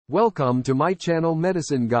Welcome to my channel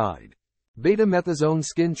Medicine Guide. Betamethasone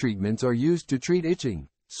skin treatments are used to treat itching,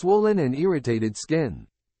 swollen and irritated skin.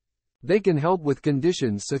 They can help with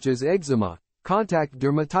conditions such as eczema, contact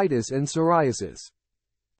dermatitis and psoriasis.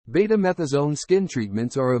 Betamethasone skin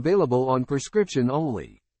treatments are available on prescription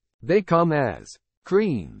only. They come as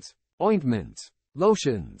creams, ointments,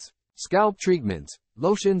 lotions, scalp treatments,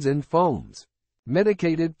 lotions and foams,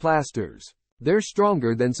 medicated plasters. They're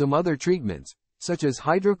stronger than some other treatments, such as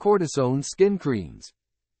hydrocortisone skin creams.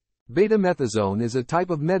 Betamethasone is a type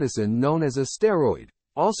of medicine known as a steroid,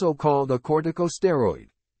 also called a corticosteroid.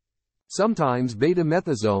 Sometimes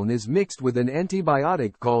betamethasone is mixed with an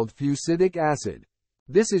antibiotic called fusidic acid.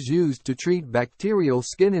 This is used to treat bacterial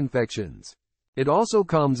skin infections. It also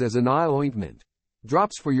comes as an eye ointment,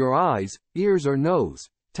 drops for your eyes, ears or nose,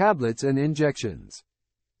 tablets and injections.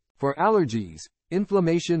 For allergies,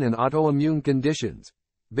 inflammation and autoimmune conditions,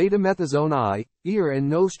 betamethasone eye, ear and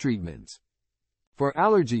nose treatments. For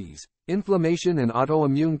allergies, inflammation and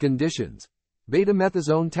autoimmune conditions,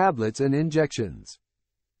 betamethasone tablets and injections.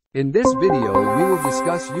 In this video we will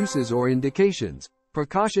discuss uses or indications,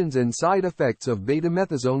 precautions and side effects of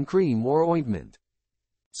betamethasone cream or ointment.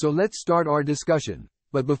 So let's start our discussion,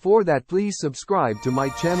 but before that please subscribe to my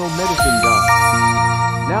channel Medicine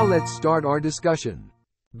Guide. Now let's start our discussion.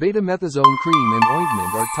 Betamethasone cream and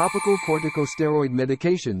ointment are topical corticosteroid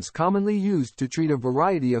medications commonly used to treat a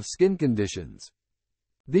variety of skin conditions.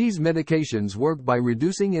 These medications work by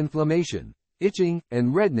reducing inflammation, itching,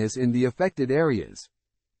 and redness in the affected areas.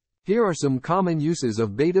 Here are some common uses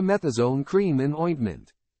of betamethasone cream and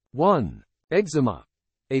ointment. 1. Eczema.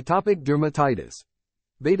 Atopic dermatitis.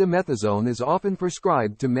 Betamethasone is often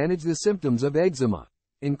prescribed to manage the symptoms of eczema,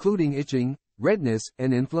 including itching, redness,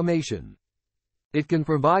 and inflammation. It can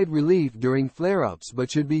provide relief during flare-ups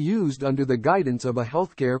but should be used under the guidance of a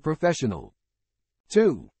healthcare professional.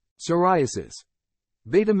 2. Psoriasis.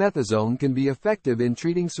 Betamethasone can be effective in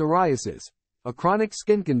treating psoriasis, a chronic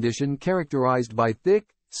skin condition characterized by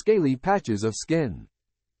thick, scaly patches of skin.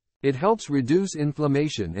 It helps reduce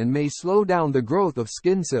inflammation and may slow down the growth of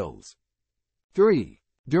skin cells. 3.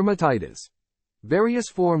 Dermatitis. Various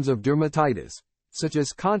forms of dermatitis, such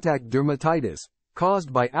as contact dermatitis,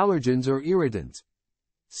 caused by allergens or irritants,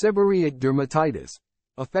 seborrheic dermatitis,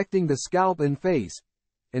 affecting the scalp and face,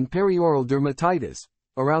 and perioral dermatitis,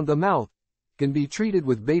 around the mouth, can be treated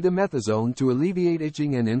with betamethasone to alleviate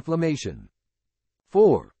itching and inflammation.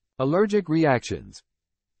 4. Allergic reactions.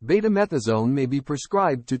 Betamethasone may be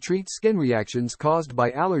prescribed to treat skin reactions caused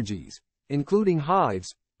by allergies, including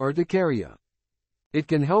hives, urticaria. It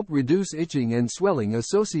can help reduce itching and swelling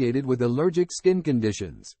associated with allergic skin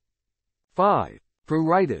conditions. 5.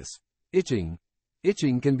 Pruritus. Itching.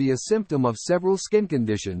 Itching can be a symptom of several skin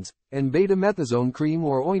conditions, and betamethasone cream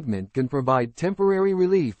or ointment can provide temporary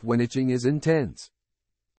relief when itching is intense.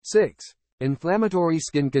 6. Inflammatory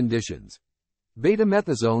skin conditions.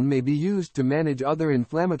 Betamethasone may be used to manage other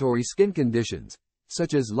inflammatory skin conditions,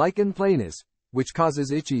 such as lichen planus, which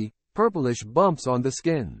causes itchy, purplish bumps on the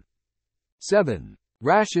skin. 7.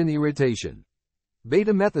 Rash and irritation.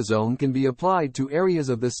 Betamethasone can be applied to areas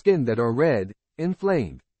of the skin that are red,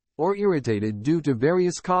 inflamed, or irritated due to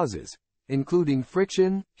various causes, including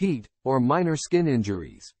friction, heat, or minor skin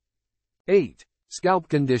injuries. 8. Scalp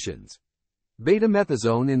conditions.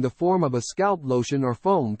 Betamethasone in the form of a scalp lotion or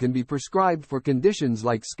foam can be prescribed for conditions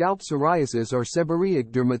like scalp psoriasis or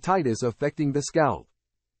seborrheic dermatitis affecting the scalp.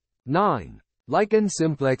 9. Lichen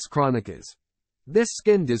simplex chronicus. This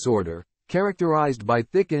skin disorder, characterized by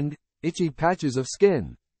thickened, itchy patches of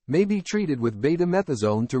skin, may be treated with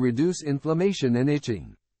betamethasone to reduce inflammation and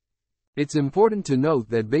itching. It's important to note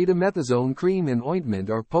that betamethasone cream and ointment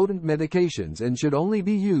are potent medications and should only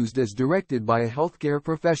be used as directed by a healthcare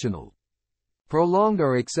professional. Prolonged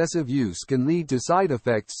or excessive use can lead to side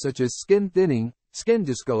effects such as skin thinning, skin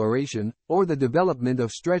discoloration, or the development of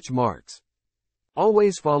stretch marks.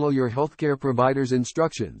 Always follow your healthcare provider's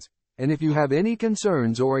instructions, and if you have any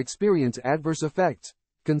concerns or experience adverse effects,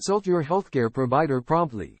 consult your healthcare provider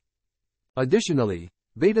promptly. Additionally,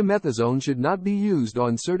 betamethasone should not be used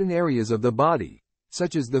on certain areas of the body,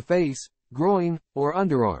 such as the face, groin, or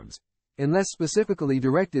underarms, unless specifically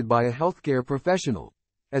directed by a healthcare professional,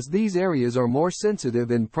 as these areas are more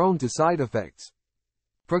sensitive and prone to side effects.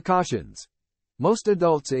 Precautions. Most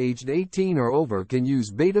adults aged 18 or over can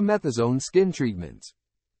use betamethasone skin treatments.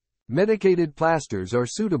 Medicated plasters are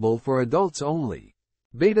suitable for adults only.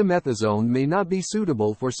 Betamethasone may not be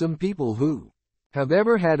suitable for some people who have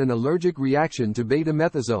ever had an allergic reaction to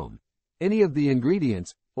betamethasone, any of the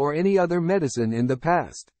ingredients, or any other medicine in the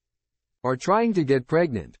past, are trying to get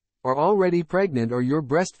pregnant, are already pregnant or you're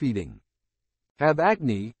breastfeeding, have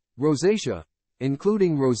acne, rosacea,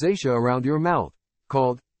 including rosacea around your mouth,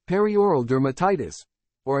 called perioral dermatitis,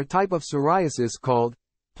 or a type of psoriasis called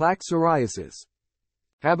plaque psoriasis.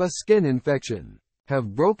 Have a skin infection.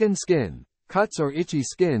 Have broken skin, cuts or itchy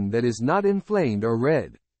skin that is not inflamed or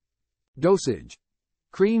red. Dosage.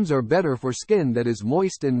 Creams are better for skin that is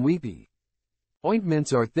moist and weepy.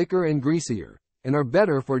 Ointments are thicker and greasier, and are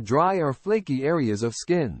better for dry or flaky areas of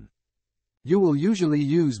skin. You will usually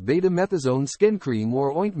use betamethasone skin cream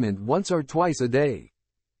or ointment once or twice a day.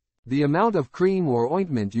 The amount of cream or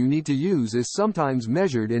ointment you need to use is sometimes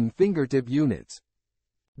measured in fingertip units.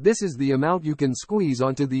 This is the amount you can squeeze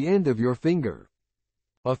onto the end of your finger.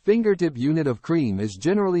 A fingertip unit of cream is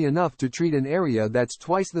generally enough to treat an area that's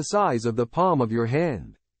twice the size of the palm of your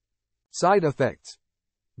hand. Side effects.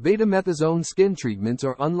 Betamethasone skin treatments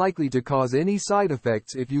are unlikely to cause any side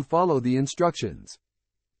effects if you follow the instructions.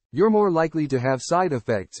 You're more likely to have side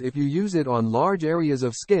effects if you use it on large areas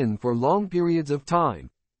of skin for long periods of time,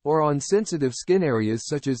 or on sensitive skin areas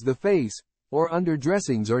such as the face, or under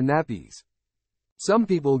dressings or nappies. Some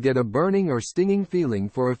people get a burning or stinging feeling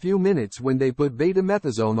for a few minutes when they put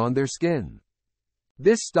betamethasone on their skin.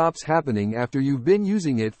 This stops happening after you've been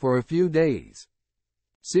using it for a few days.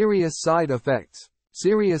 Serious side effects.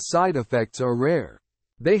 Serious side effects are rare.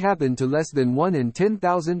 They happen to less than 1 in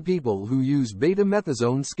 10,000 people who use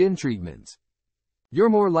betamethasone skin treatments. You're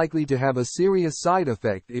more likely to have a serious side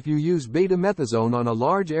effect if you use betamethasone on a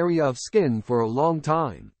large area of skin for a long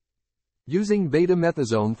time. Using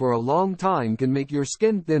betamethasone for a long time can make your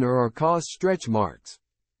skin thinner or cause stretch marks.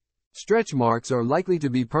 Stretch marks are likely to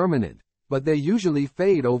be permanent, but they usually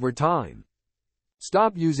fade over time.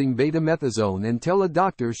 Stop using betamethasone and tell a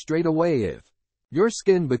doctor straight away if your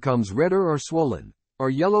skin becomes redder or swollen, or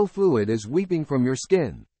yellow fluid is weeping from your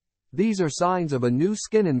skin. These are signs of a new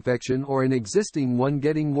skin infection or an existing one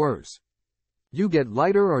getting worse. You get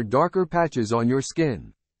lighter or darker patches on your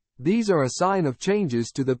skin. These are a sign of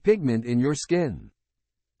changes to the pigment in your skin.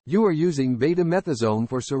 You are using betamethasone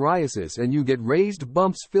for psoriasis and you get raised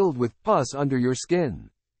bumps filled with pus under your skin.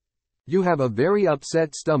 You have a very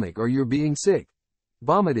upset stomach or you're being sick,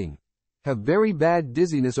 vomiting, have very bad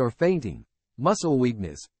dizziness or fainting, muscle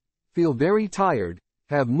weakness, feel very tired,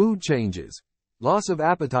 have mood changes, loss of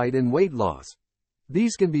appetite and weight loss.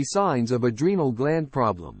 These can be signs of adrenal gland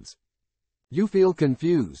problems. You feel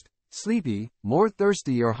confused, sleepy, more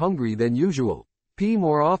thirsty or hungry than usual, pee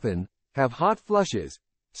more often, have hot flushes,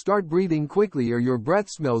 start breathing quickly or your breath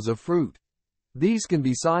smells of fruit. These can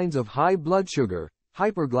be signs of high blood sugar,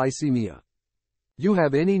 hyperglycemia. You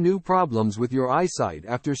have any new problems with your eyesight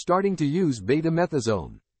after starting to use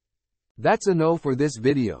betamethasone? That's a no for this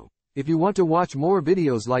video. If you want to watch more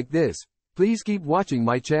videos like this, please keep watching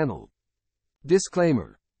my channel.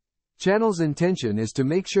 Disclaimer. Channel's intention is to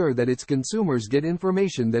make sure that its consumers get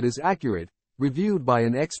information that is accurate, reviewed by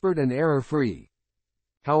an expert and error-free.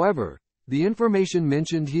 However, the information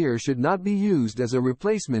mentioned here should not be used as a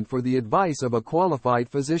replacement for the advice of a qualified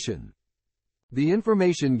physician. The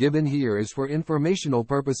information given here is for informational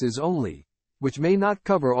purposes only, which may not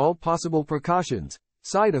cover all possible precautions,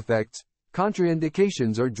 side effects,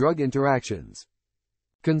 contraindications or drug interactions.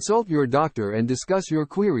 Consult your doctor and discuss your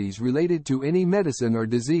queries related to any medicine or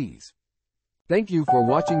disease. Thank you for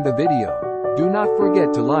watching the video. Do not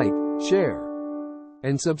forget to like, share,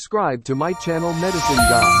 and subscribe to my channel Medicine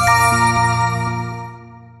Guide.